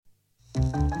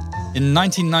In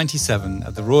 1997,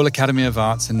 at the Royal Academy of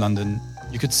Arts in London,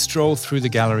 you could stroll through the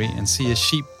gallery and see a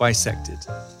sheep bisected,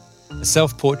 a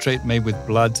self-portrait made with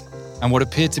blood, and what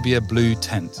appeared to be a blue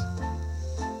tent.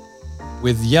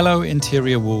 With yellow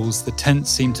interior walls, the tent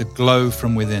seemed to glow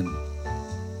from within.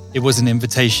 It was an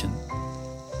invitation.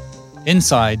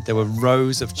 Inside, there were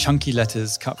rows of chunky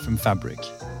letters cut from fabric.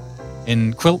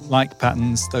 In quilt-like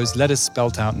patterns, those letters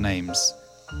spelt out names: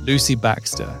 Lucy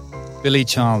Baxter, Billy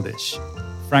Childish,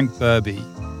 Frank Burby.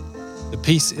 The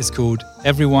piece is called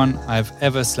Everyone I've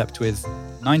Ever Slept With,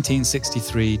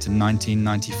 1963 to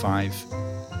 1995,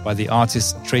 by the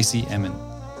artist Tracey Emin.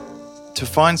 To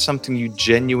find something you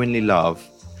genuinely love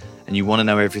and you want to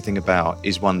know everything about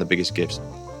is one of the biggest gifts.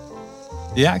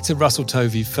 The actor Russell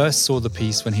Tovey first saw the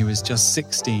piece when he was just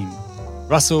 16.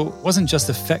 Russell wasn't just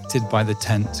affected by the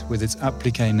tent with its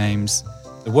appliqué names.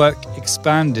 The work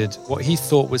expanded what he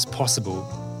thought was possible.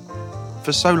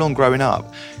 For so long growing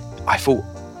up, I thought,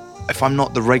 if I'm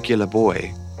not the regular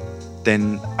boy,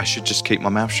 then I should just keep my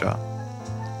mouth shut.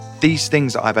 These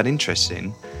things that I've had interest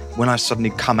in, when I suddenly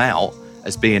come out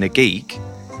as being a geek,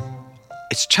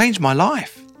 it's changed my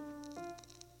life.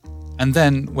 And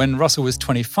then, when Russell was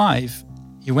 25,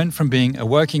 he went from being a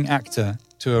working actor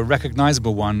to a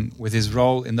recognisable one with his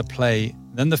role in the play,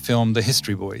 then the film The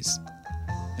History Boys.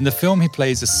 In the film, he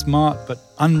plays a smart but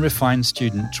unrefined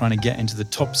student trying to get into the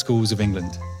top schools of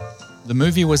England. The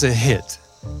movie was a hit,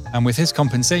 and with his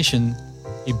compensation,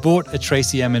 he bought a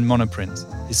Tracey Emin monoprint,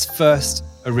 his first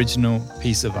original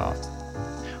piece of art.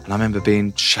 And I remember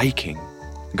being shaking,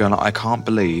 going, I can't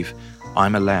believe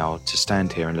I'm allowed to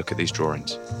stand here and look at these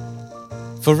drawings.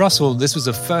 For Russell, this was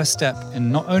a first step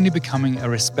in not only becoming a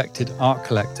respected art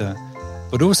collector,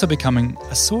 but also becoming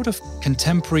a sort of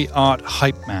contemporary art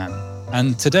hype man.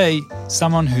 And today,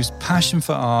 someone whose passion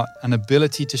for art and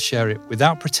ability to share it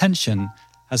without pretension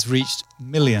has reached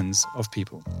millions of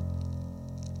people.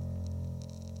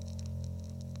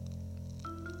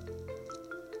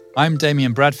 I'm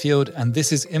Damien Bradfield, and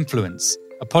this is Influence,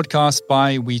 a podcast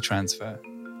by WeTransfer.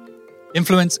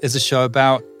 Influence is a show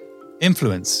about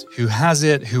influence, who has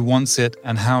it, who wants it,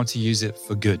 and how to use it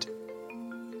for good.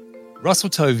 Russell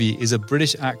Tovey is a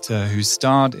British actor who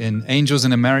starred in Angels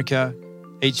in America,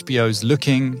 HBO's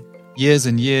Looking, Years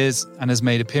and Years, and has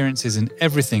made appearances in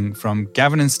everything from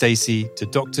Gavin and Stacey to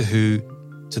Doctor Who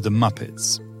to The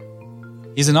Muppets.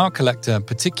 He's an art collector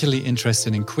particularly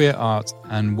interested in queer art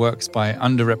and works by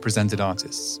underrepresented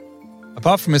artists.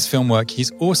 Apart from his film work,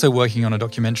 he's also working on a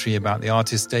documentary about the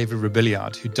artist David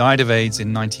Robilliard, who died of AIDS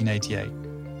in 1988.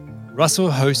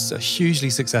 Russell hosts a hugely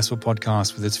successful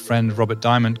podcast with his friend Robert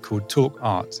Diamond called Talk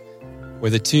Art, where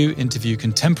the two interview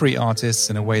contemporary artists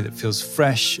in a way that feels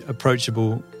fresh,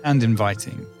 approachable, and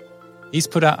inviting. He's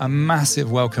put out a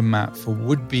massive welcome mat for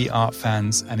would-be art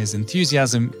fans, and his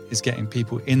enthusiasm is getting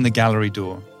people in the gallery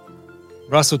door.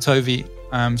 Russell Tovey,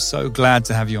 I am so glad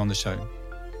to have you on the show.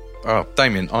 Oh,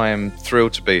 Damien, I am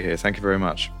thrilled to be here. Thank you very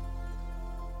much.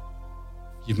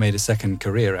 You've made a second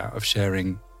career out of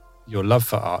sharing your love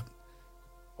for art,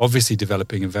 obviously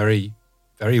developing a very,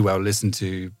 very well listened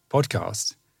to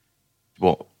podcast.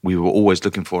 What we were always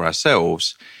looking for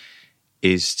ourselves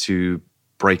is to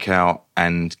break out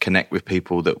and connect with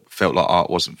people that felt like art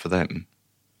wasn't for them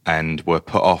and were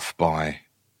put off by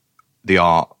the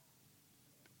art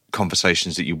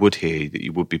conversations that you would hear, that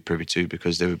you would be privy to,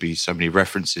 because there would be so many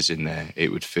references in there.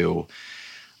 It would feel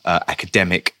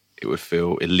academic, it would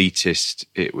feel elitist,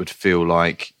 it would feel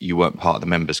like you weren't part of the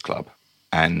members club.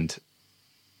 And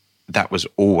that was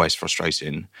always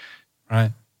frustrating.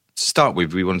 Right. To start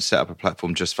with, we wanted to set up a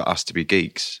platform just for us to be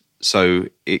geeks. So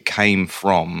it came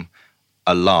from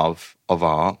a love of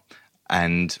art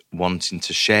and wanting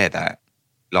to share that,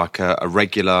 like a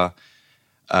regular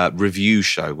review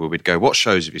show where we'd go, what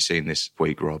shows have you seen this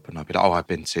week, Rob? And I'd be like, I've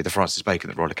been to the Francis Bacon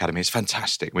at the Royal Academy. It's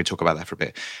fantastic. And we talk about that for a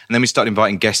bit. And then we started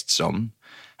inviting guests on,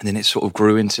 and then it sort of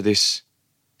grew into this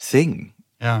thing.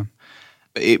 Yeah.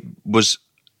 It was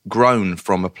grown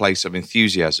from a place of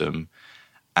enthusiasm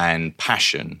and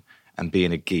passion and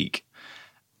being a geek.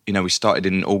 You know, we started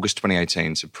in August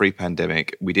 2018, so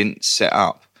pre-pandemic. We didn't set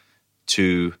up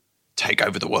to take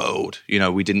over the world. You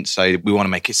know, we didn't say we want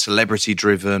to make it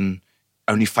celebrity-driven,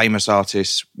 only famous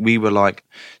artists. We were like,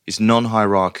 it's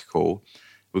non-hierarchical.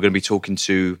 We're going to be talking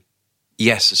to,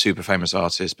 yes, a super famous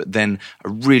artist, but then a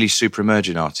really super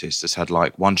emerging artist that's had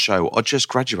like one show or just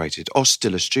graduated or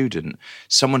still a student,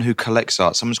 someone who collects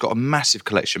art, someone's got a massive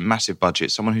collection, massive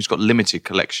budget, someone who's got limited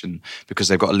collection because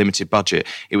they've got a limited budget.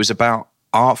 It was about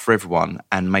art for everyone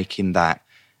and making that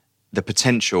the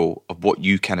potential of what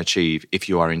you can achieve if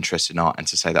you are interested in art, and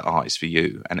to say that art is for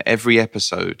you. And every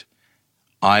episode,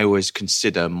 I always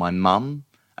consider my mum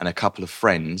and a couple of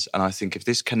friends, and I think if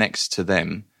this connects to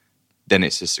them, then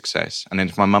it's a success. And then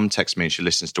if my mum texts me and she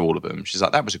listens to all of them, she's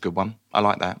like, that was a good one. I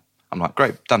like that. I'm like,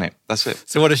 great, done it. That's it.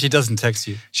 So what if she doesn't text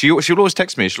you? She'll always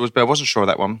text me. She'll always be, I wasn't sure of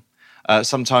that one.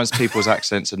 Sometimes people's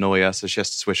accents annoy her, so she has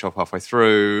to switch off halfway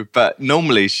through. But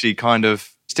normally she kind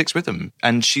of sticks with them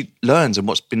and she learns. And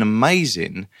what's been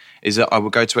amazing is that I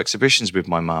would go to exhibitions with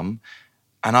my mum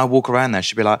and I walk around there.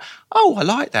 She'd be like, oh, I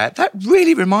like that. That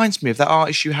really reminds me of that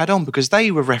artist you had on because they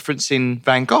were referencing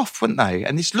Van Gogh, weren't they?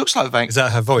 And this looks like Van Gogh. Is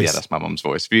that her voice? Yeah, that's my mum's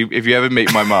voice. If you ever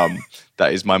meet my mum,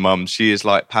 that is my mum. She is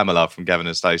like Pamela from Gavin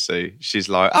and Stacey. She's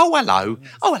like, oh, hello.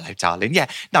 Oh, hello, darling. Yeah.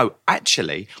 No,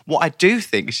 actually, what I do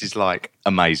think she's like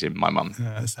amazing, my mum.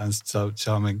 Yeah, that sounds so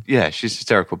charming. Yeah, she's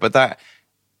hysterical. But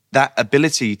that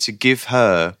ability to give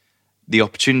her the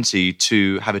opportunity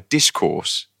to have a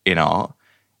discourse in art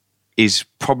is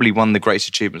probably one of the greatest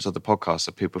achievements of the podcast,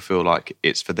 that people feel like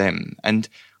it's for them. And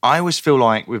I always feel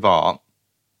like with art,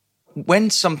 when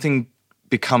something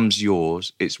becomes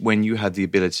yours, it's when you have the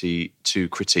ability to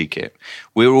critique it.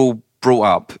 We're all brought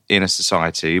up in a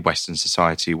society, Western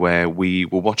society, where we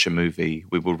will watch a movie,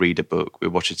 we will read a book,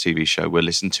 we'll watch a TV show, we'll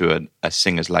listen to a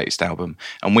singer's latest album,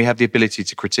 and we have the ability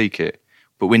to critique it.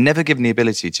 But we're never given the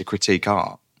ability to critique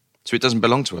art. So it doesn't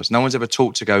belong to us. No one's ever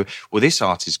taught to go, well, this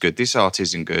art is good, this art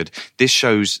isn't good. This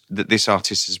shows that this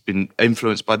artist has been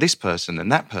influenced by this person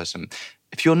and that person.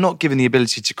 If you're not given the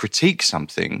ability to critique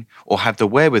something or have the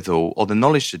wherewithal or the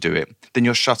knowledge to do it, then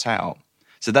you're shut out.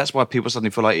 So that's why people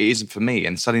suddenly feel like it isn't for me.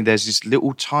 And suddenly there's this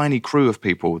little tiny crew of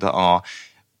people that are,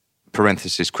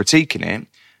 parenthesis, critiquing it.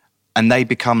 And they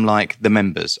become like the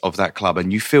members of that club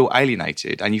and you feel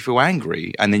alienated and you feel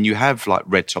angry. And then you have like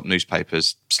red top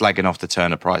newspapers slagging off the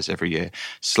Turner Prize every year,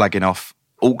 slagging off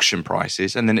auction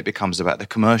prices. And then it becomes about the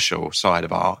commercial side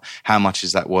of art. How much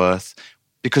is that worth?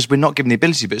 Because we're not given the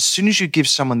ability. But as soon as you give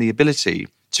someone the ability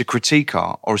to critique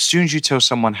art, or as soon as you tell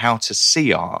someone how to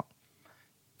see art,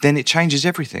 then it changes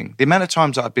everything. The amount of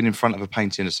times that I've been in front of a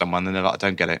painting of someone and they're like, I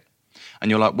don't get it.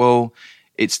 And you're like, well,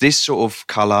 it's this sort of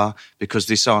colour because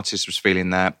this artist was feeling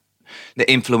that. They're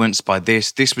influenced by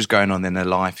this. This was going on in their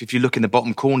life. If you look in the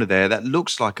bottom corner there, that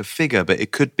looks like a figure, but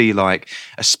it could be like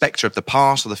a spectre of the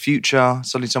past or the future.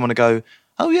 Suddenly someone will go,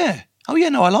 oh yeah,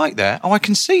 no, I like that. Oh, I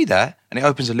can see that. And it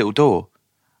opens a little door.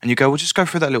 And you go, well, just go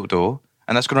through that little door.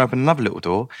 And that's going to open another little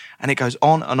door. And it goes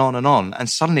on and on and on. And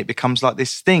suddenly it becomes like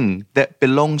this thing that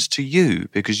belongs to you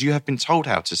because you have been told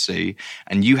how to see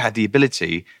and you had the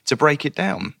ability to break it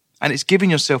down. And it's giving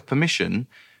yourself permission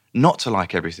not to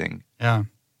like everything. Yeah.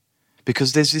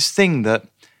 Because there's this thing that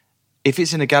if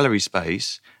it's in a gallery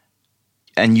space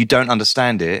and you don't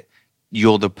understand it,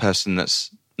 you're the person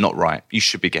that's not right. You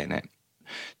should be getting it.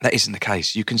 That isn't the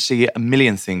case. You can see a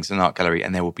million things in an art gallery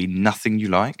and there will be nothing you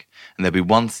like. And there'll be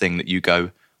one thing that you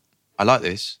go, I like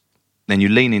this. Then you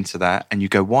lean into that and you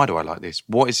go, why do I like this?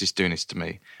 What is this doing this to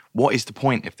me? What is the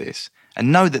point of this?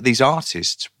 And know that these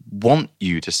artists want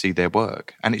you to see their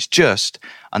work. And it's just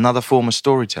another form of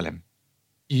storytelling.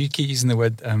 You keep using the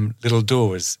word little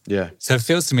doors. Yeah. So it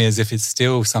feels to me as if it's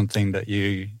still something that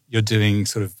you're doing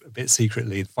sort of a bit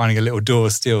secretly, finding a little door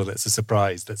still that's a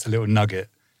surprise, that's a little nugget.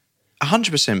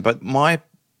 100%. But my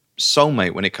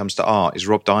soulmate when it comes to art is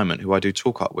Rob Diamond, who I do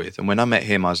talk art with. And when I met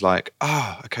him, I was like,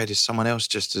 okay, there's someone else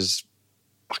just as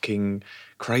fucking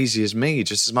crazy as me,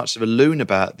 just as much of a loon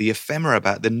about the ephemera,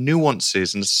 about the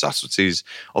nuances and the subtleties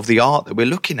of the art that we're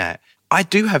looking at. I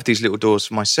do have these little doors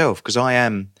for myself because I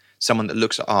am someone that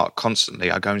looks at art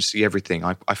constantly. I go and see everything.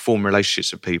 I form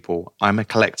relationships with people. I'm a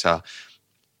collector.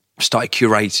 I've started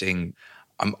curating.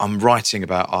 I'm writing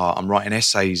about art. I'm writing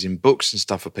essays in books and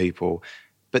stuff for people.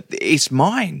 But it's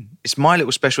mine. It's my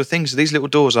little special thing. So these little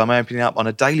doors I'm opening up on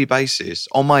a daily basis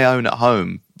on my own at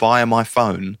home via my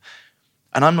phone.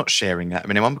 And I'm not sharing that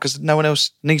with anyone because no one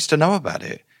else needs to know about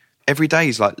it. Every day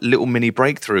is like little mini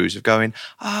breakthroughs of going,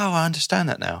 oh, I understand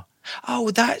that now.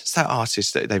 Oh, that's that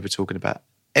artist that they were talking about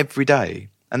every day.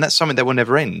 And that's something that will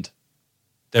never end.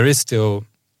 There is still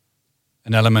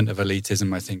an element of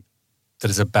elitism, I think, that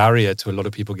is a barrier to a lot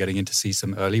of people getting in to see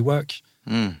some early work.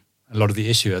 A lot of the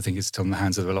issue, I think, is still in the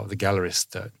hands of a lot of the gallerists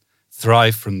that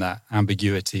thrive from that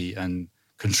ambiguity and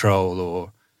control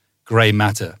or grey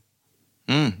matter.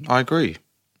 I agree.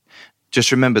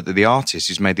 Just remember that the artist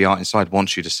who's made the art inside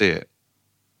wants you to see it.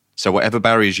 So whatever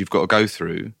barriers you've got to go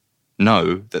through,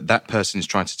 know that that person is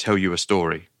trying to tell you a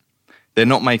story. They're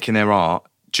not making their art,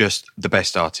 just the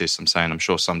best artists, I'm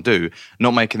sure some do,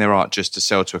 not making their art just to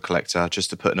sell to a collector, just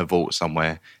to put in a vault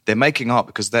somewhere. They're making art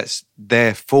because that's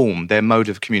their form, their mode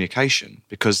of communication,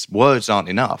 because words aren't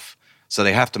enough. So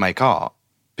they have to make art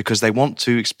because they want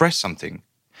to express something.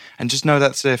 and just know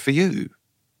that's there for you.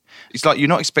 It's like you're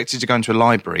not expected to go into a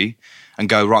library and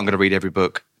go, right, I'm going to read every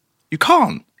book. You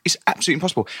can't. It's absolutely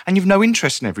impossible. And you've no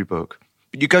interest in every book.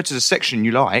 But you go to the section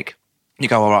you like, you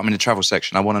go, all right, I'm in the travel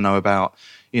section. I want to know about,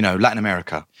 Latin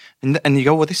America. And you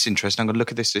go, well, this is interesting. I'm going to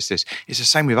look at this. It's the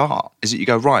same with art, is that you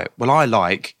go, right, well, I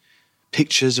like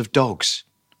pictures of dogs.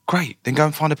 Great. Then go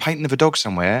and find a painting of a dog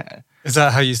somewhere. Is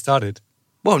that how you started?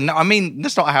 Well, no, I mean,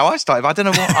 that's not how I started. I don't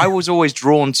know what, I was always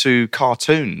drawn to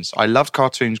cartoons. I loved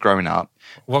cartoons growing up.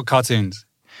 What cartoons?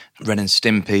 Ren and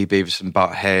Stimpy, Beavis and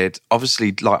Butthead.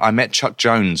 Obviously, I met Chuck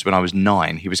Jones when I was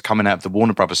 9. He was coming out of the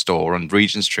Warner Brothers store on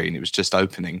Regent Street and it was just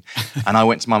opening. And I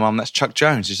went to my mum, that's Chuck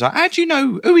Jones. She's like, how do you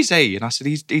know? Who is he? And I said,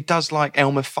 he does like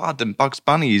Elmer Fudd and Bugs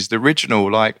Bunny. He's the original.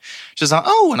 She's like,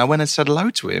 oh. And I went and said hello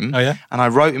to him. Oh, yeah? And I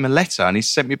wrote him a letter and he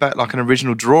sent me back like an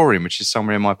original drawing, which is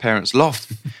somewhere in my parents'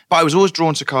 loft. But I was always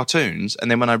drawn to cartoons.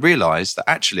 And then when I realised that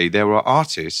actually there were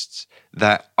artists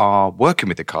that are working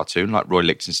with the cartoon, like Roy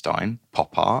Lichtenstein,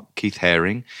 pop art, Keith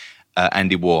Haring,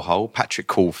 Andy Warhol, Patrick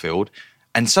Caulfield,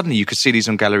 and suddenly you could see these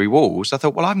on gallery walls. I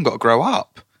thought, well, I haven't got to grow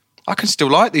up. I can still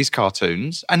like these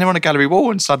cartoons. And they're on a gallery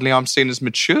wall and suddenly I'm seen as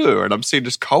mature and I'm seen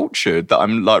as cultured, that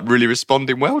I'm like really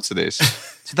responding well to this.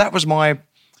 So that was my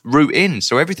route in.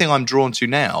 So everything I'm drawn to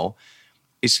now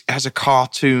has a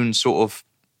cartoon sort of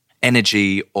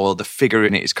energy, or the figure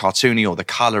in it is cartoony, or the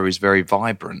colour is very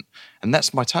vibrant. And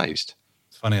that's my taste.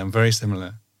 Funny, I'm very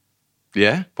similar.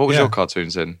 Yeah? What was your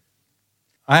cartoons then?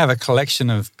 I have a collection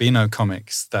of Beano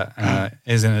comics that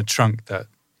is in a trunk that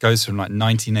goes from like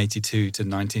 1982 to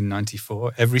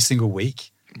 1994 every single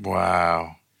week.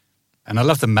 Wow. And I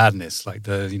love the madness, like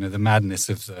the madness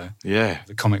of the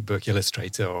comic book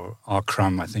illustrator, or R.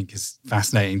 Crumb, I think is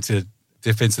fascinating to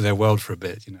dip into their world for a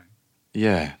bit,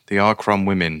 Yeah, the R. Crumb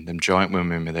women, them giant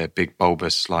women with their big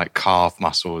bulbous like calf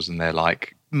muscles, and they're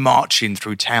like marching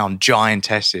through town,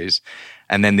 giantesses,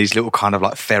 and then these little kind of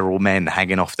like feral men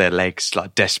hanging off their legs,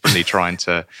 like desperately trying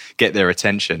to get their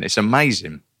attention. It's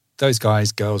amazing. Those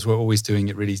guys, girls were always doing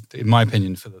it really, in my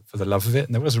opinion, for the love of it.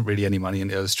 And there wasn't really any money in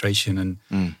illustration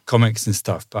and comics and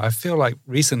stuff. But I feel like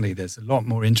recently there's a lot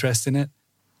more interest in it.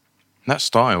 That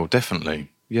style, definitely.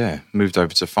 Yeah, moved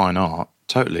over to fine art,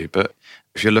 totally. But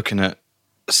if you're looking at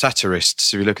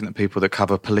satirists, if you're looking at people that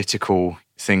cover political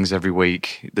things every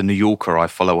week, the New Yorker I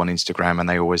follow on Instagram, and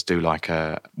they always do like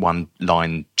a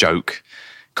one-line joke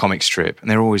comic strip, and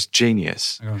they're always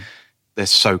genius. Oh. They're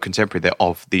so contemporary. They're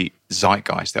of the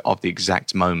zeitgeist. They're of the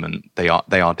exact moment. They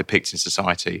are depicting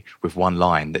society with one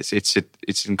line.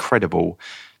 It's incredible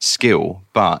skill.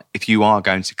 But if you are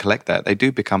going to collect that, they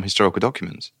do become historical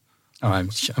documents. Oh, I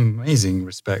have amazing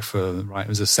respect for the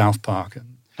writers of South Park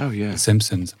and The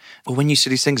Simpsons. Well, when you see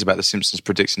these things about The Simpsons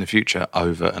predicting the future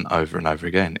over and over and over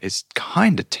again, it's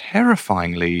kind of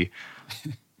terrifyingly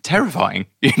terrifying.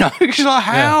 Because like,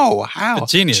 how? But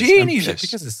genius.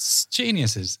 Because it's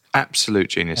geniuses. Absolute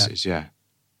geniuses, yeah.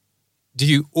 Do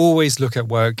you always look at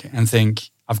work and think,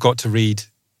 I've got to read,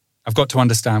 I've got to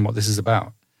understand what this is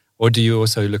about? Or do you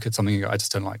also look at something and go, I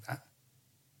just don't like that?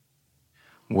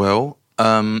 Well,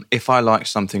 if I like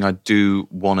something, I do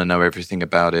want to know everything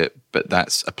about it, but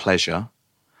that's a pleasure.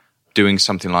 Doing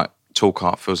something like talk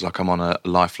art feels like I'm on a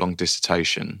lifelong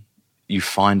dissertation. You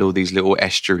find all these little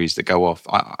estuaries that go off.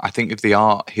 I think of the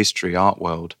art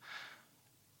world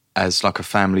as like a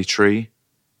family tree,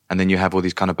 and then you have all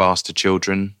these kind of bastard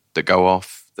children that go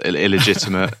off,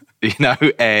 illegitimate,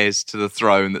 heirs to the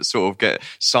throne that sort of get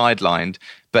sidelined.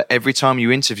 But every time you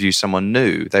interview someone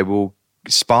new, they will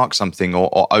spark something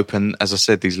or open, as I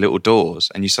said, these little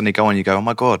doors, and you suddenly go on and you go, oh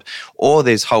my God. Or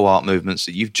there's whole art movements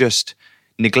that you've just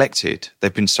neglected.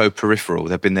 They've been so peripheral.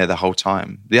 They've been there the whole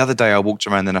time. The other day I walked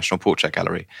around the National Portrait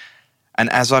Gallery,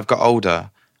 and as I've got older,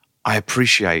 I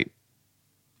appreciate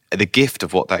the gift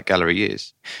of what that gallery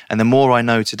is. And the more I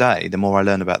know today, the more I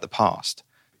learn about the past.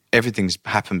 Everything's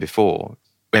happened before.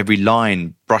 Every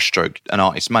line, brushstroke an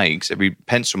artist makes, every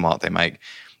pencil mark they make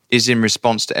is in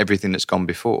response to everything that's gone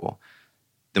before.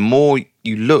 The more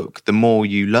you look, the more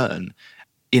you learn.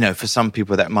 For some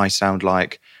people that might sound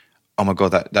like, oh my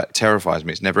God, that terrifies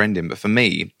me. It's never ending. But for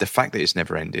me, the fact that it's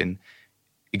never ending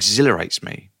exhilarates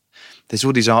me. There's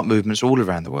all these art movements all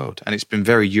around the world, and it's been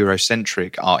very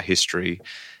Eurocentric art history.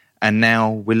 And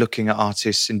now we're looking at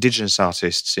artists, Indigenous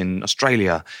artists in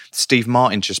Australia. Steve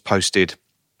Martin just posted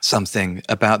something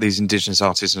about these Indigenous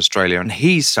artists in Australia, and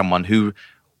he's someone who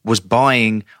was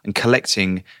buying and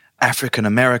collecting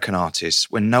African-American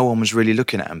artists when no one was really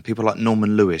looking at them. People like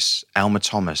Norman Lewis, Alma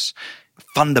Thomas,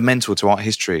 fundamental to art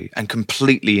history and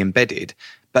completely embedded.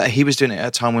 But he was doing it at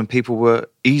a time when people were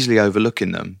easily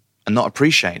overlooking them and not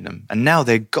appreciating them. And now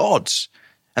they're gods.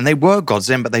 And they were gods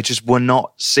then, but they just were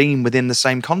not seen within the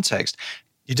same context.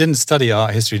 You didn't study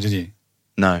art history, did you?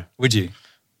 No. Would you?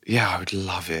 Yeah, I would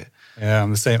love it. Yeah,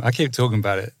 I'm the same. I keep talking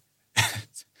about it.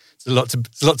 It's a lot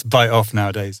to bite off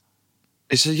nowadays.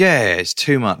 It's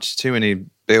too much, too many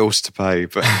bills to pay.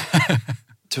 But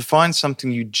to find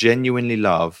something you genuinely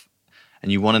love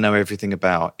and you want to know everything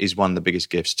about is one of the biggest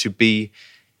gifts. To be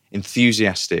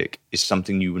enthusiastic is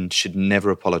something you should never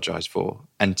apologize for.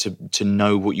 And to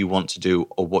know what you want to do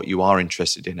or what you are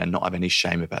interested in and not have any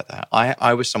shame about that.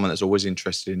 I was someone that's always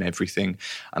interested in everything,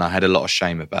 and I had a lot of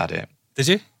shame about it. Did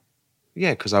you?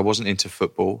 Yeah, because I wasn't into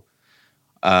football.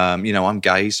 I'm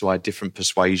gay, so I had different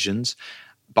persuasions.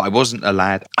 But I wasn't a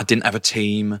lad. I didn't have a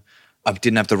team. I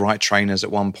didn't have the right trainers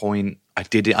at one point. I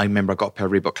did it. I remember I got a pair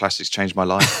of Reebok Classics, changed my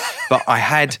life. But I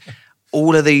had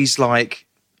all of these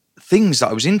things that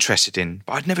I was interested in,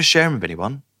 but I'd never share them with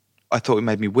anyone. I thought it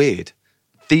made me weird.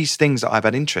 These things that I've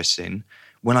had interest in,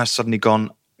 when I've suddenly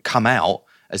come out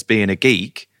as being a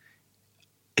geek,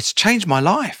 it's changed my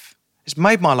life. It's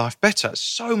made my life better,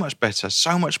 so much better,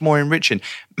 so much more enriching.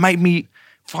 Made me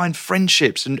find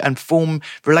friendships and form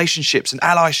relationships and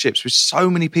allyships with so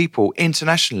many people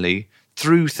internationally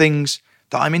through things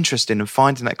that I'm interested in and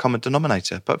finding that common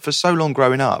denominator. But for so long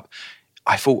growing up,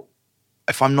 I thought,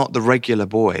 if I'm not the regular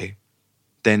boy,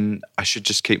 then I should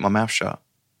just keep my mouth shut.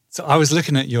 So I was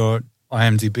looking at your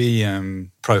IMDb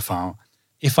profile.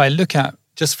 If I look at,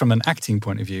 just from an acting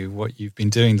point of view, what you've been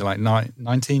doing the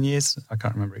 19 years, I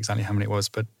can't remember exactly how many it was,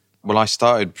 but... Well, I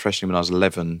started professionally when I was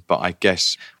 11, but I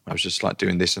guess I was just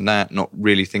doing this and that, not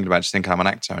really thinking about it, just thinking I'm an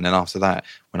actor. And then after that,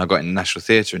 when I got into National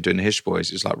Theatre and doing the History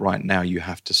Boys, it's right now you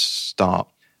have to start,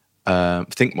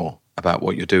 think more about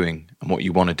what you're doing and what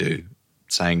you want to do,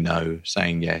 saying no,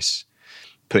 saying yes,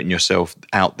 putting yourself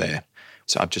out there.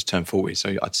 So I've just turned 40.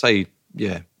 So I'd say,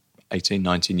 18,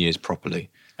 19 years properly.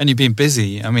 And you've been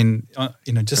busy. I mean,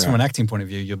 just from an acting point of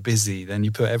view, you're busy. Then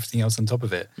you put everything else on top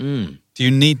of it. Do you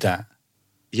need that?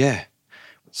 Yeah.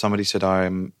 Somebody said I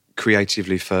am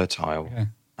creatively fertile. Yeah.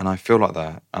 And I feel like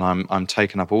that. And I'm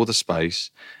taking up all the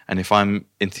space. And if I'm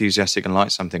enthusiastic and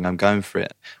like something, I'm going for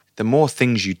it. The more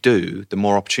things you do, the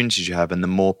more opportunities you have, and the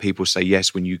more people say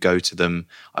yes when you go to them,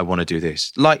 I want to do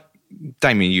this. Like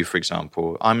Damien, you, for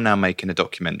example, I'm now making a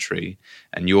documentary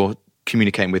and you're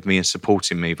communicating with me and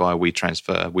supporting me via We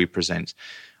Present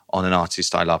on an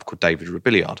artist I love called David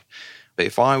Robilliard. But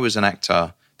if I was an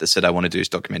actor that said, I want to do this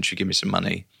documentary, give me some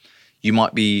money, you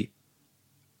might be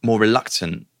more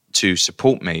reluctant to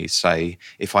support me, say,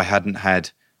 if I hadn't had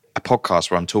a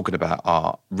podcast where I'm talking about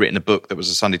art, written a book that was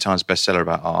a Sunday Times bestseller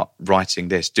about art, writing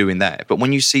this, doing that. But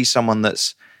when you see someone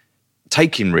that's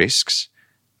taking risks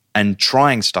and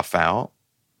trying stuff out,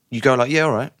 you go yeah,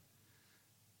 all right.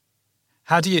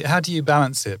 How do you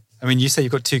balance it? I mean, you say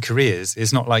you've got two careers.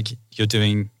 It's not like you're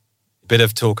doing a bit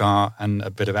of talk art and a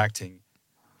bit of acting.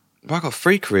 Well, I've got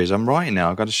 3 careers. I'm writing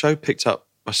now. I've got a show picked up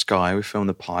by Sky. We filmed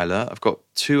the pilot. I've got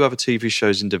 2 other TV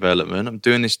shows in development. I'm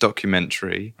doing this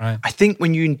documentary. Right. I think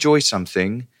when you enjoy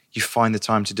something, you find the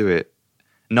time to do it.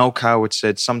 Noel Coward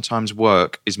said, sometimes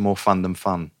work is more fun than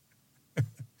fun.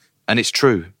 And it's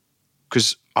true.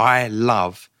 Because I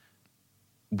love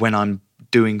when I'm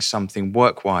doing something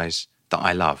work-wise that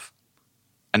I love.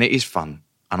 And it is fun.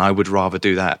 And I would rather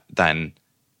do that than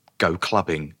go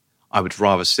clubbing. I would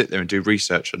rather sit there and do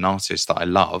research on an artist that I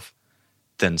love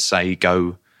than, say,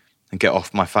 go and get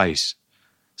off my face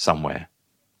somewhere.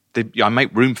 I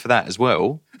make room for that as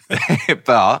well.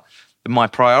 But my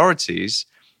priorities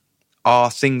are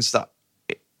things that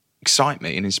excite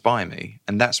me and inspire me.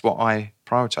 And that's what I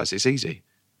prioritise. It's easy.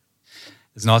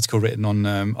 There's an article written on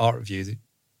Art Review a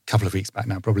couple of weeks back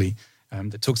now, probably,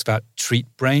 that talks about treat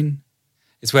brain.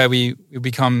 It's where we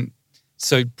become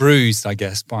so bruised, I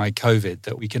guess, by COVID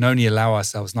that we can only allow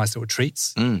ourselves nice little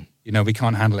treats. We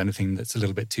can't handle anything that's a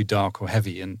little bit too dark or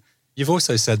heavy. And you've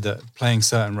also said that playing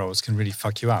certain roles can really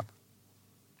fuck you up.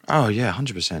 Oh, yeah,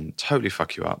 100%. Totally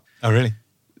fuck you up. Oh, really?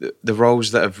 The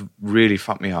roles that have really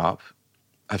fucked me up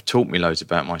have taught me loads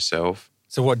about myself.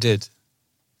 So what did?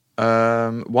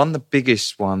 One of the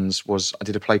biggest ones was I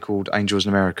did a play called Angels in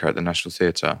America at the National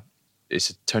Theatre. It's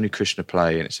a Tony Kushner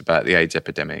play and it's about the AIDS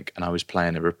epidemic. And I was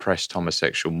playing a repressed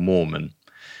homosexual Mormon.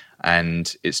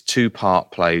 And it's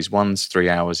 2-part plays. One's 3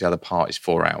 hours, the other part is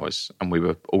 4 hours. And we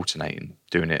were alternating,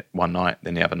 doing it one night,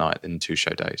 then the other night, then 2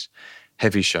 show days.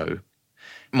 Heavy show.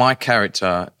 My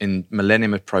character in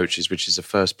Millennium Approaches, which is the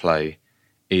first play,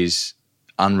 is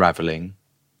unravelling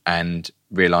and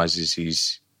realises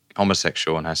he's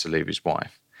homosexual and has to leave his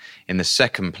wife. In the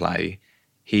second play,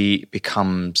 he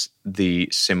becomes the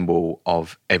symbol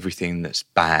of everything that's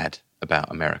bad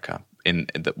about America.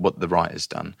 what the writer's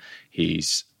done.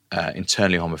 He's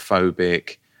internally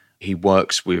homophobic. He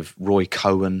works with Roy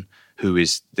Cohen, who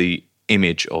is the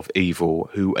image of evil,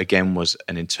 who again was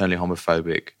an internally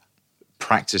homophobic,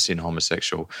 practicing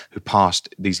homosexual, who passed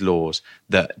these laws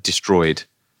that destroyed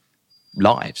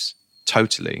lives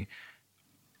totally.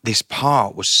 This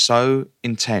part was so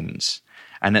intense.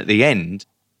 And at the end,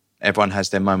 everyone has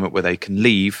their moment where they can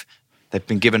leave. They've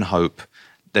been given hope.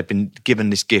 They've been given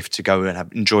this gift to go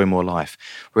and enjoy more life.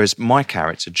 Whereas my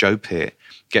character, Joe Pitt,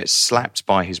 gets slapped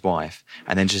by his wife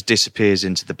and then just disappears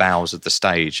into the bowels of the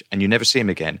stage, and you never see him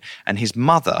again. And his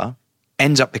mother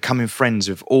ends up becoming friends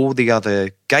with all the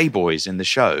other gay boys in the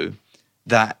show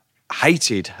that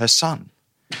hated her son.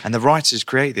 And the writers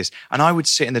create this. And I would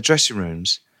sit in the dressing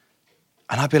rooms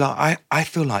and I'd be like, I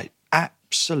feel like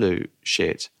absolute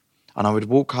shit. And I would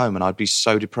walk home and I'd be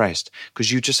so depressed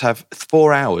because you just have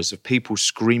 4 hours of people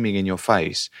screaming in your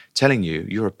face, telling you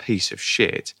you're a piece of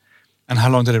shit. And how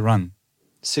long did it run?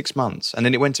 6 months. And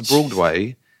then it went to Broadway.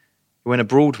 It went to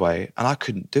Broadway and I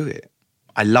couldn't do it.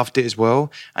 I loved it as well,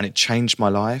 and it changed my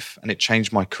life and it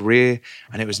changed my career,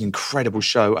 and it was an incredible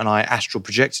show, and I astral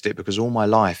projected it because all my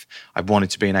life I wanted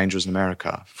to be in Angels in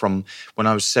America. From when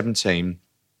I was 17,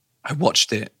 I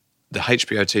watched it, the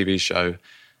HBO TV show,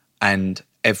 and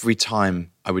every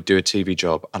time I would do a TV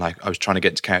job and I was trying to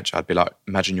get into character, I'd be like,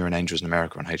 imagine you're in Angels in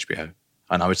America on HBO.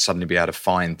 And I would suddenly be able to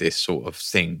find this sort of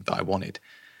thing that I wanted.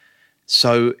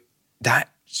 So that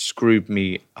screwed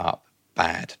me up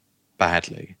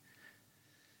badly.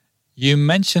 You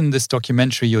mentioned this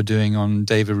documentary you're doing on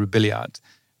David Robiliard.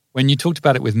 When you talked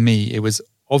about it with me, it was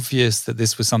obvious that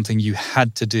this was something you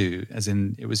had to do, as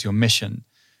in it was your mission.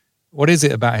 What is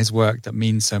it about his work that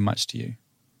means so much to you?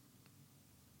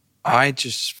 I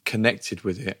just connected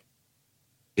with it.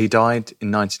 He died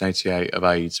in 1988 of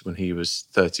AIDS when he was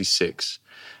 36,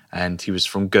 and he was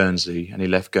from Guernsey, and he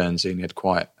left Guernsey, and he had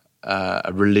quite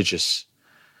a religious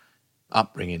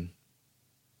upbringing.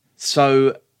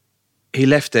 So he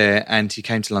left there and he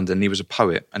came to London, and he was a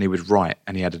poet, and he would write,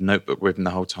 and he had a notebook with him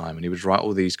the whole time, and he would write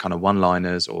all these kind of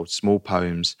one-liners or small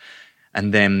poems.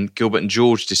 And then Gilbert and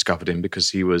George discovered him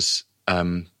because he was a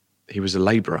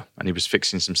labourer and he was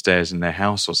fixing some stairs in their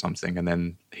house or something. And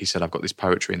then he said, I've got this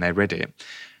poetry, and they read it.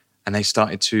 And they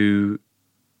started to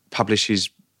publish his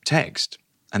text.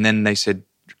 And then they said,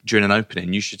 during an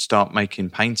opening, you should start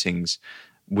making paintings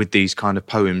with these kind of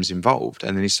poems involved.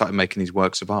 And then he started making these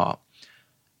works of art.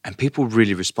 And people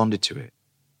really responded to it.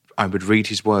 I would read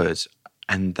his words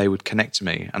and they would connect to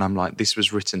me. And I'm like, this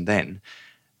was written then.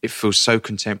 It feels so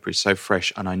contemporary, so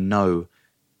fresh, and I know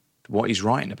what he's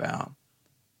writing about.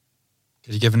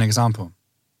 Could you give an example?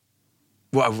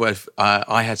 Well,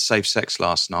 I had safe sex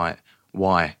last night.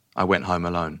 Why? I went home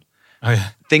alone. Oh, yeah.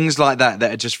 Things like that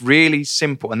are just really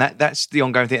simple. And that's the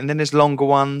ongoing thing. And then there's longer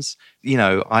ones. You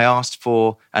know, I asked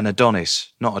for an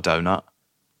Adonis, not a donut.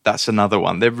 That's another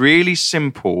one. They're really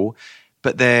simple,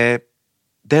 but they're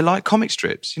like comic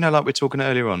strips, you know, like we were talking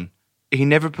earlier on. He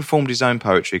never performed his own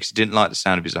poetry because he didn't like the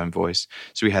sound of his own voice.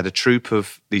 So he had a troupe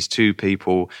of these two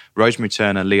people, Rosemary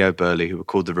Turner, Leo Burley, who were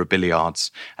called the Robiliards,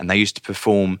 and they used to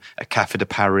perform at Café de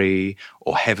Paris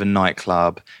or Heaven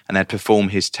nightclub, and they'd perform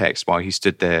his text while he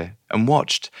stood there and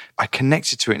watched. I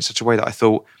connected to it in such a way that I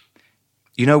thought,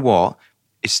 you know what?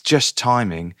 It's just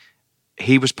timing.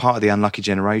 He was part of the unlucky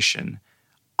generation.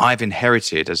 I've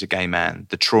inherited, as a gay man,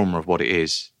 the trauma of what it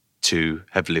is to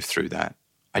have lived through that.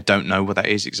 I don't know what that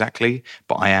is exactly,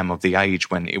 but I am of the age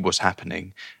when it was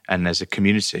happening. And as a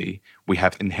community, we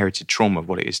have inherited trauma of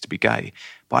what it is to be gay.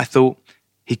 But I thought,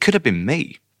 he could have been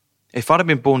me. If I'd have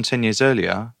been born 10 years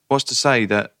earlier, what's to say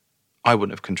that I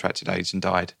wouldn't have contracted AIDS and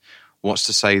died? What's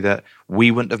to say that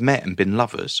we wouldn't have met and been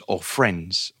lovers or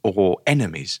friends or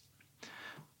enemies?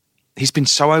 He's been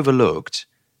so overlooked,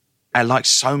 and like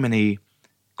so many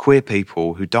queer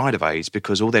people who died of AIDS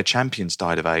because all their champions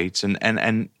died of AIDS,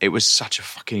 and it was such a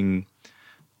fucking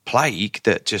plague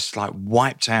that just like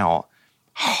wiped out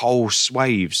whole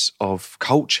swathes of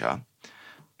culture.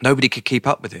 Nobody could keep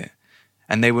up with it,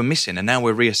 and they were missing, and now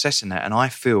we're reassessing that, and I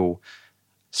feel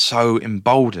so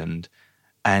emboldened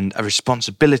and a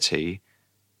responsibility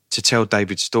to tell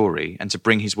David's story and to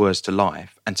bring his words to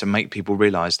life and to make people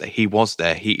realise that he was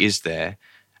there, he is there,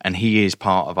 and he is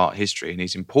part of art history, and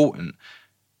he's important.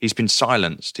 He's been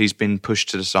silenced. He's been pushed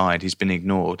to the side. He's been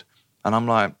ignored. And I'm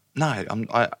like, no,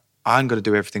 I'm going to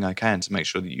do everything I can to make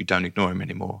sure that you don't ignore him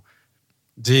anymore.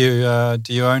 Do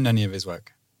you own any of his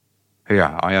work?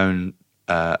 Yeah, I own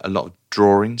a lot of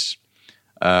drawings.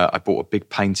 I bought a big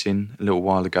painting a little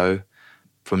while ago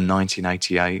from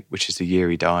 1988, which is the year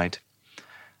he died.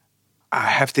 I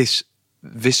have this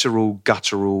visceral,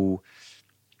 guttural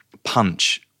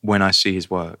punch when I see his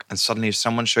work. And suddenly if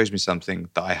someone shows me something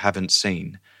that I haven't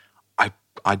seen,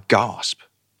 I gasp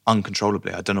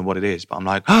uncontrollably. I don't know what it is, but I'm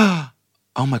like, oh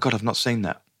my God, I've not seen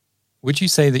that. Would you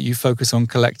say that you focus on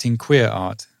collecting queer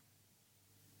art?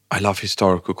 I love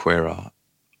historical queer art.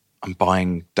 I'm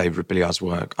buying David Billiard's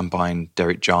work. I'm buying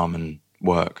Derek Jarman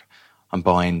work. I'm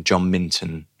buying John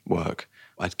Minton work.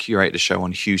 I'd curated a show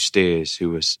on Hugh Steers, who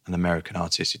was an American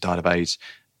artist who died of AIDS.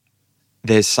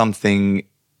 There's something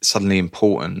suddenly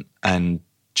important and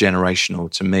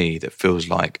generational to me that feels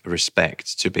like a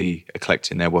respect to be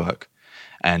collecting their work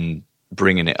and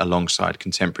bringing it alongside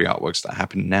contemporary artworks that are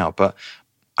happening now. But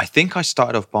I think I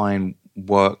started off buying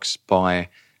works by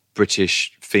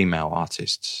British female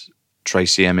artists,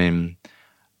 Tracy Emin,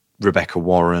 Rebecca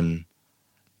Warren,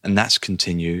 and that's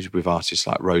continued with artists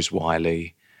like Rose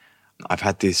Wiley. I've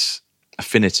had this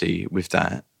affinity with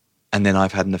that. And then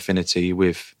I've had an affinity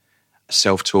with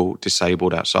self-taught,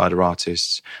 disabled outsider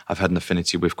artists. I've had an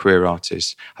affinity with queer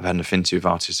artists. I've had an affinity with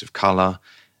artists of colour.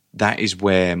 That is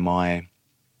where my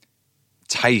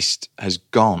taste has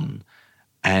gone.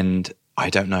 And I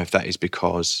don't know if that is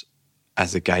because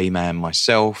as a gay man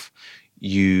myself,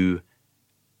 you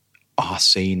are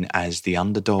seen as the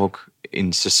underdog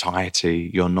in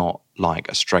society. You're not like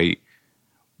a straight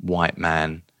white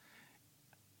man.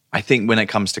 I think when it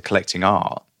comes to collecting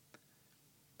art,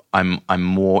 I'm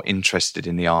more interested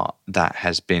in the art that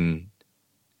has been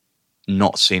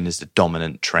not seen as the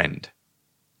dominant trend.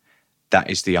 That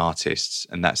is the artists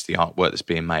and that's the artwork that's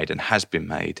being made and has been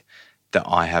made that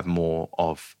I have more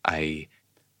of a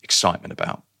excitement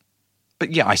about.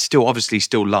 But yeah, I obviously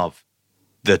still love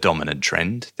the dominant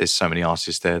trend. There's so many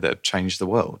artists there that have changed the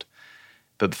world.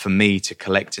 But for me to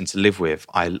collect and to live with,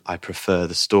 I prefer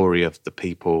the story of the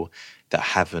people that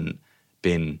haven't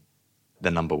been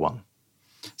the number one.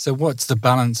 So what's the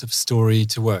balance of story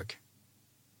to work?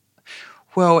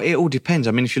 Well, it all depends.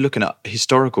 I mean, if you're looking at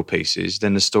historical pieces,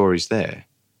 then the story's there.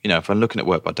 You know, if I'm looking at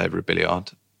work by David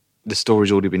Billiard, the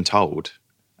story's already been told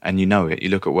and you know it. You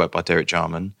look at work by Derek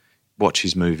Jarman, watch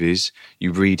his movies,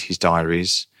 you read his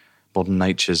diaries, Modern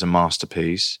Nature's a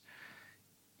masterpiece.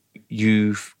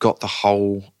 You've got the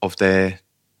whole of their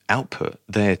output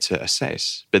there to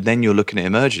assess. But then you're looking at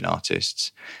emerging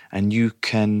artists and you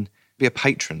can be a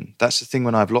patron. That's the thing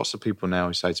when I have lots of people now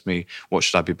who say to me, what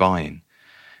should I be buying?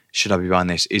 Should I be buying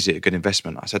this? Is it a good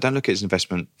investment? I said, don't look at it as an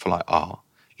investment for like art.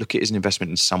 Look at it as an investment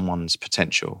in someone's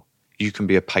potential. You can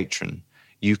be a patron.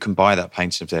 You can buy that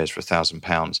painting of theirs for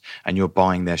 £1,000 and you're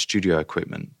buying their studio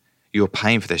equipment. You're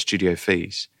paying for their studio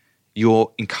fees.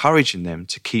 You're encouraging them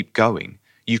to keep going.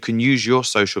 You can use your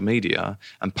social media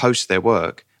and post their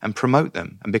work and promote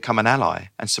them and become an ally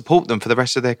and support them for the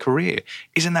rest of their career.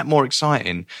 Isn't that more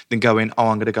exciting than going,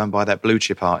 I'm going to go and buy that blue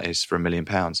chip artist for £1 million?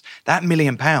 That £1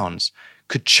 million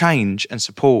could change and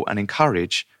support and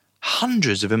encourage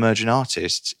hundreds of emerging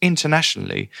artists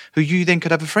internationally who you then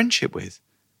could have a friendship with.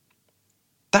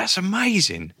 That's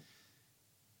amazing.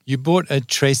 You bought a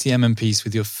Tracy Emin piece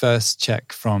with your first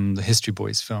check from the History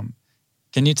Boys film.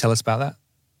 Can you tell us about that?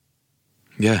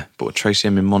 Yeah, bought a Tracy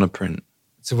Emin monoprint.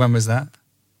 So when was that?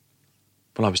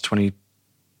 Well, I was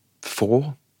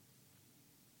 24.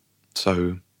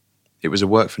 So it was a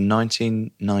work from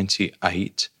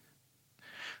 1998.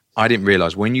 I didn't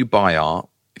realise when you buy art,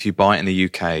 if you buy it in the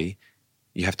UK,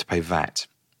 you have to pay VAT.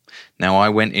 Now, I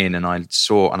went in and I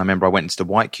saw, and I remember I went into the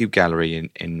White Cube Gallery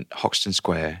in Hoxton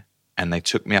Square and they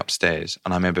took me upstairs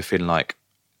and I remember feeling like,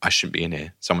 I shouldn't be in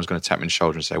here. Someone's going to tap me on the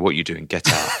shoulder and say, what are you doing? Get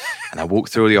out. And I walked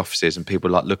through all the offices and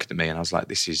people like looking at me and I was like,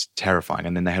 this is terrifying.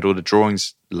 And then they had all the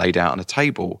drawings laid out on a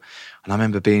table. And I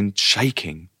remember being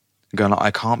shaking and going like, I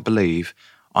can't believe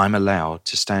I'm allowed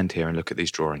to stand here and look at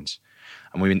these drawings.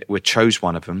 And we chose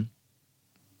one of them.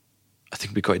 I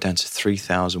think we got it down to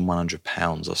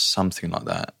 £3,100 or something like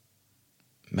that.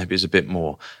 Maybe it was a bit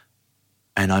more.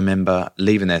 And I remember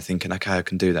leaving there thinking, okay, I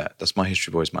can do that. That's my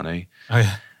History Boys money. Oh,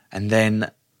 yeah. And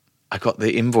then I got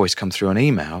the invoice come through on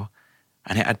email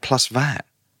and it had plus VAT.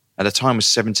 At the time it was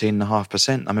 17.5%.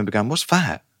 I remember going, what's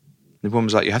VAT? The woman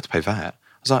was like, you have to pay VAT.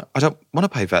 I was like, I don't want to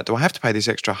pay VAT. Do I have to pay this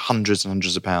extra hundreds and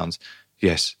hundreds of pounds?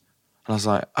 Yes. And I was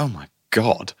like, oh my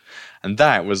God. And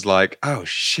that was like, oh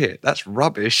shit, that's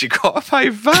rubbish. You got to pay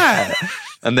VAT.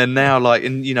 And then now like,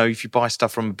 if you buy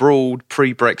stuff from abroad,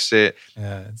 pre-Brexit.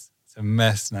 Yeah, it's a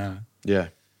mess now. Yeah.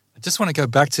 I just want to go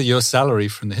back to your salary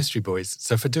from the History Boys.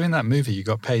 So for doing that movie, you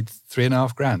got paid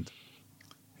 $3,500.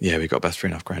 Yeah, we got about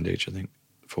 $3,500 each, I think.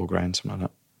 $4,000, something like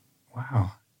that.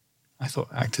 Wow. I thought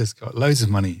actors got loads of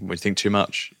money. We think too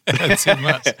much. Too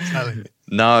much.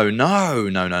 No.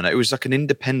 It was like an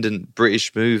independent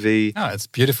British movie. No, it's a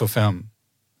beautiful film.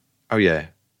 Oh, yeah.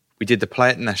 We did the play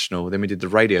at National, then we did the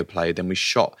radio play, then we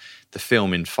shot the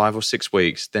film in 5 or 6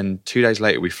 weeks. Then 2 days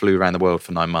later, we flew around the world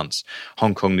for 9 months.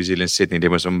 Hong Kong, New Zealand, Sydney. Then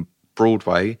was on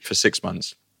Broadway for 6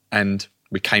 months. And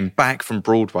we came back from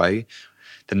Broadway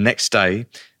the next day.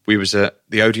 We was at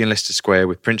the Odeon Leicester Square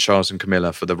with Prince Charles and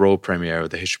Camilla for the royal premiere of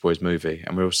the History Boys movie.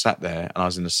 And we all sat there, and I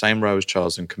was in the same row as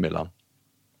Charles and Camilla.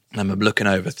 And I'm looking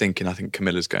over thinking, I think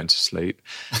Camilla's going to sleep.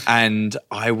 And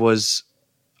I was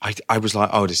like,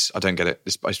 oh, I don't get it.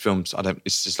 This film's,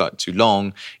 it's just like too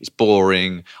long. It's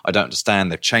boring. I don't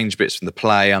understand. They've changed bits from the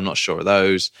play. I'm not sure of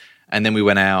those. And then we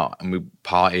went out and we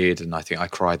partied, and I think I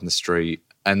cried in the street.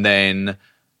 And then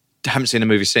haven't seen a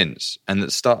movie since. And at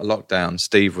the start of lockdown,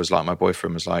 Steve was like, my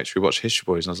boyfriend was like, should we watch History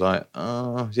Boys? And I was like,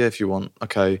 oh, yeah, if you want.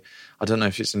 Okay. I don't know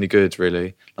if it's any good,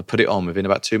 really. I put it on. Within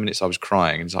about 2 minutes, I was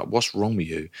crying. And he's like, what's wrong with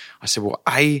you? I said, well,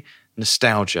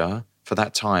 nostalgia for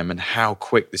that time and how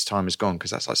quick this time has gone,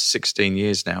 because that's like 16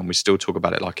 years now and we still talk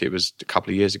about it like it was a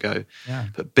couple of years ago. Yeah.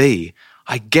 But B,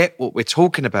 I get what we're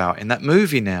talking about in that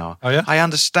movie now. Oh, yeah? I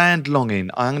understand longing.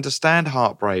 I understand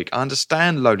heartbreak. I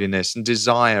understand loneliness and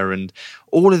desire and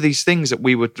all of these things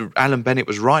that Alan Bennett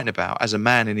was writing about as a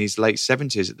man in his late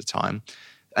 70s at the time.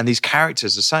 And these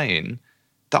characters are saying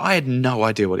that I had no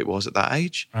idea what it was at that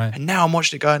age. Right. And now I'm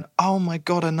watching it going, oh my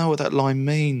God, I know what that line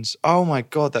means. Oh my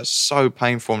God, that's so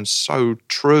painful and so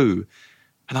true.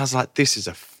 And I was like, this is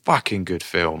a fucking good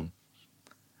film.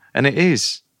 And it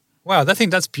is. Wow, I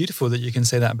think that's beautiful that you can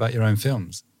say that about your own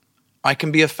films. I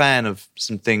can be a fan of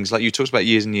some things, like you talked about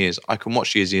Years and Years. I can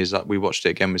watch Years and Years, like we watched it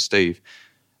again with Steve,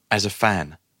 as a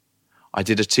fan. I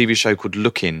did a TV show called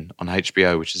Lookin' on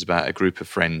HBO, which is about a group of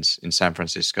friends in San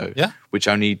Francisco, which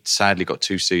only sadly got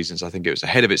 2 seasons. I think it was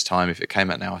ahead of its time. If it came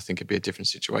out now, I think it'd be a different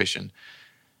situation.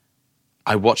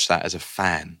 I watched that as a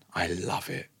fan. I love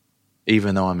it,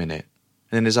 even though I'm in it.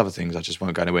 And then there's other things I just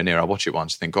won't go anywhere near. I watch it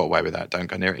once, think, got away with that, don't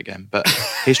go near it again. But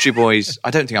History Boys, I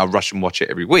don't think I'll rush and watch it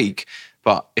every week,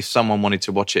 but if someone wanted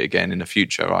to watch it again in the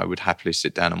future, I would happily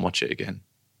sit down and watch it again.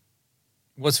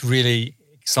 What's really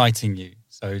exciting you?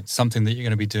 So something that you're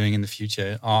going to be doing in the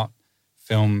future, art,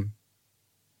 film?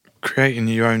 Creating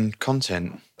your own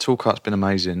content. Talkart's been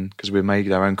amazing because we've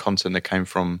made our own content that came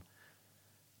from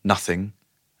nothing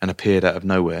and appeared out of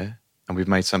nowhere. And we've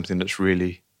made something that's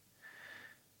really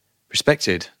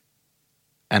respected.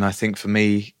 And I think for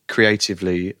me,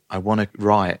 creatively, I want to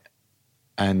write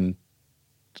and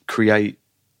create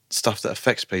stuff that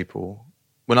affects people.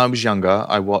 When I was younger,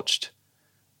 I watched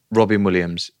Robin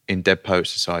Williams in Dead Poets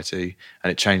Society and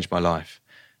it changed my life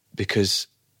because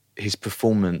his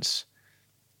performance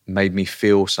made me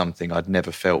feel something I'd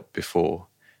never felt before.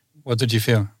 What did you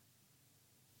feel?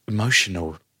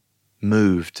 Emotional,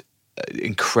 moved,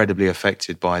 incredibly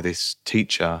affected by this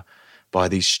teacher, by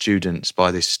these students,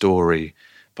 by this story,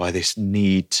 by this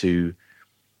need to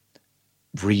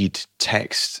read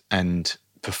text and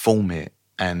perform it,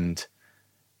 and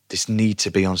this need to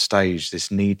be on stage,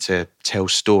 this need to tell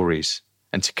stories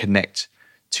and to connect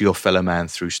to your fellow man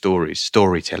through stories,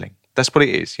 storytelling. That's what it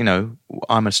is. You know,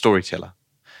 I'm a storyteller.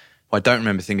 I don't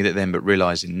remember thinking it then, but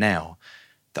realising now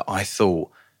that I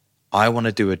thought, I want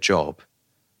to do a job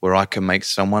where I can make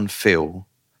someone feel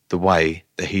the way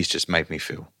that he's just made me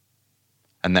feel.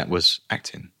 And that was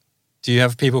acting. Do you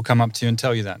have people come up to you and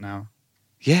tell you that now?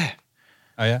 Yeah.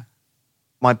 Oh, yeah?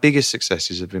 My biggest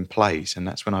successes have been plays, and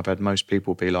that's when I've had most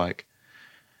people be like,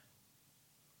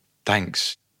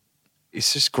 thanks.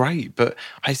 It's just great. But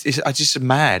I just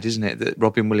mad, isn't it, that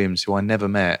Robin Williams, who I never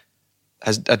met,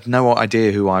 had no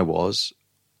idea who I was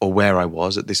or where I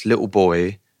was, at this little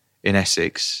boy in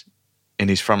Essex in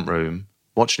his front room,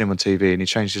 watching him on TV, and he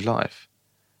changed his life.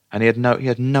 And he had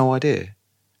no idea.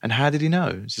 And how did he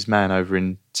know? It's this man over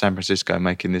in San Francisco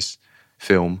making this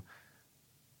film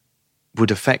would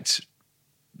affect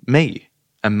me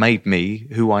and made me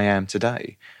who I am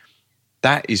today.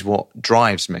 That is what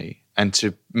drives me. And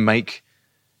to make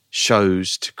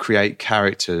shows, to create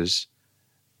characters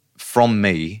from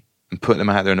me and put them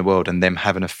out there in the world and them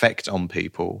have an effect on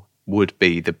people would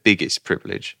be the biggest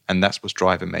privilege. And that's what's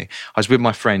driving me. I was with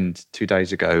my friend 2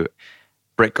 days ago,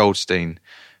 Brett Goldstein,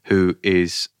 who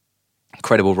is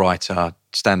incredible writer,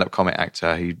 stand-up comic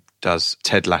actor. He does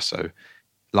Ted Lasso,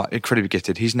 like incredibly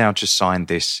gifted. He's now just signed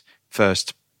this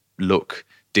first look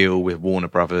deal with Warner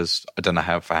Brothers. I don't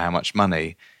know for how much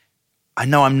money. I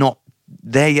know I'm not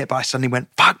there yet, but I suddenly went,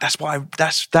 fuck,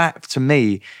 that's that to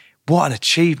me. What an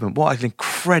achievement. What an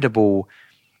incredible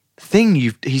thing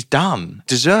he's done.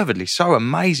 Deservedly, so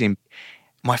amazing.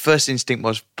 My first instinct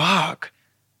was, fuck.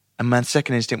 And my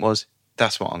second instinct was,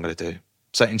 that's what I'm going to do.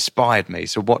 So it inspired me.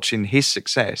 So watching his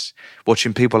success,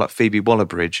 watching people like Phoebe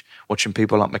Waller-Bridge, watching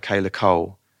people like Michaela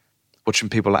Cole, watching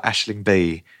people like Aisling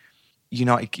Bea,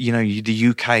 the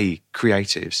UK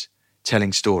creatives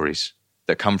telling stories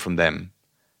that come from them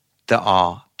that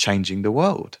are changing the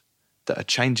world, that are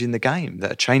changing the game,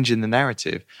 that are changing the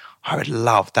narrative. I would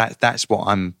love that. That's what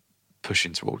I'm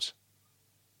pushing towards.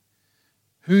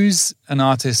 Who's an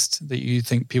artist that you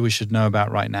think people should know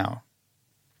about right now?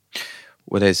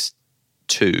 Well, there's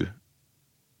 2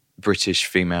 British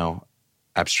female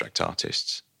abstract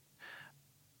artists.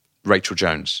 Rachel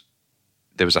Jones.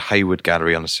 There was a Hayward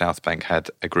Gallery on the South Bank, had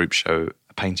a group show,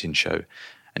 a painting show,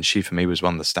 and she, for me, was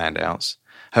one of the standouts.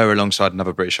 Her, alongside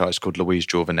another British artist called Louise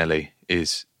Giovanelli,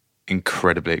 is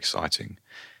incredibly exciting.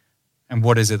 And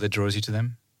what is it that draws you to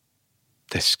them?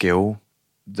 Their skill,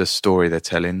 the story they're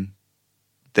telling,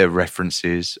 their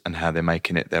references and how they're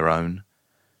making it their own.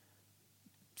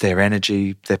 Their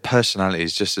energy, their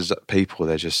personalities, just as people,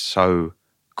 they're just so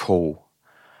cool.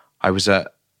 I was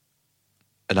at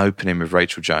an opening with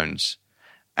Rachel Jones,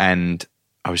 and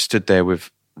I was stood there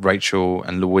with Rachel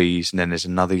and Louise, and then there's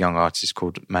another young artist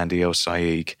called Mandy El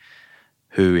Saeed,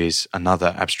 who is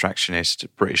another abstractionist,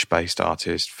 British-based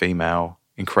artist, female,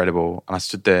 incredible. And I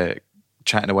stood there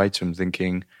chatting away to him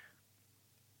thinking,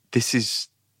 this is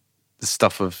the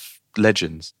stuff of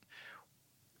legends,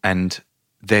 and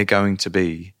they're going to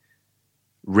be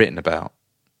written about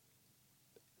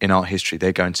in art history.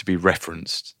 They're going to be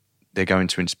referenced. They're going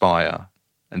to inspire,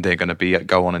 and they're going to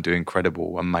go on and do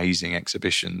incredible, amazing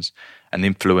exhibitions and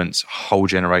influence whole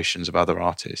generations of other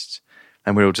artists.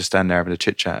 And we're all just standing there having a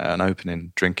chit-chat at an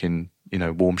opening, drinking,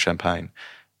 warm champagne.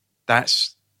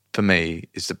 That's, for me,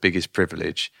 is the biggest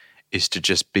privilege, is to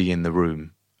just be in the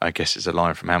room. I guess it's a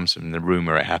line from Hamilton, in the room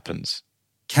where it happens.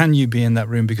 Can you be in that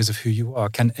room because of who you are?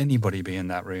 Can anybody be in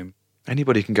that room?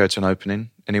 Anybody can go to an opening.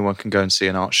 Anyone can go and see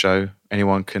an art show.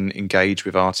 Anyone can engage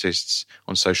with artists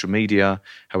on social media,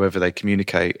 however they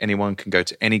communicate. Anyone can go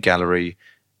to any gallery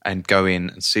and go in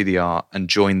and see the art and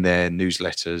join their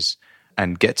newsletters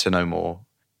and get to know more.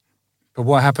 But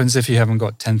what happens if you haven't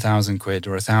got 10,000 quid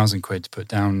or 1,000 quid to put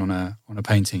down on a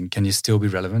painting? Can you still be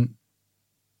relevant?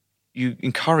 You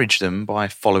encourage them by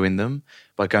following them,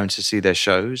 by going to see their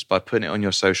shows, by putting it on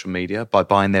your social media, by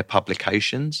buying their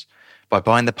publications, by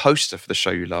buying the poster for the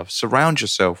show you love. Surround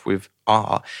yourself with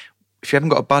art. If you haven't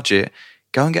got a budget,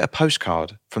 go and get a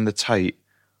postcard from the Tate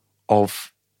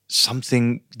of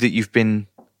something that you've been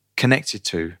connected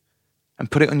to and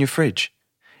put it on your fridge.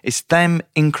 It's them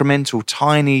incremental,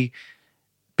 tiny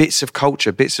bits of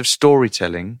culture, bits of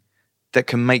storytelling that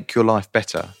can make your life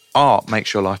better. Art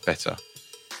makes your life better,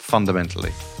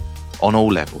 fundamentally, on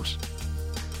all levels.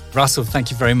 Russell,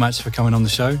 thank you very much for coming on the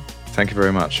show. Thank you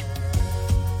very much.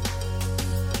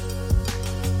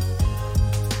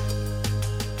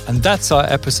 And that's our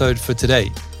episode for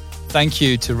today. Thank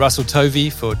you to Russell Tovey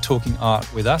for talking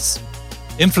art with us.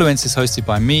 Influence is hosted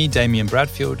by me, Damien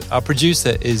Bradfield. Our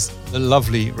producer is the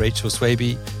lovely Rachel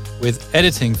Swaby, with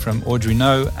editing from Audrey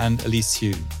No and Elise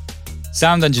Hugh.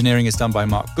 Sound engineering is done by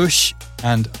Mark Bush,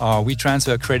 and our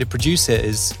WeTransfer creative producer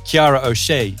is Kiara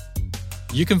O'Shea.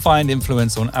 You can find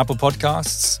Influence on Apple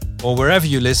Podcasts or wherever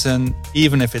you listen,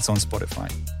 even if it's on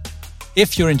Spotify.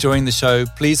 If you're enjoying the show,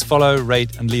 please follow,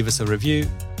 rate, and leave us a review.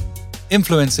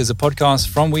 Influence is a podcast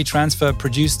from WeTransfer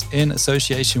produced in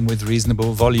association with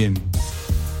Reasonable Volume.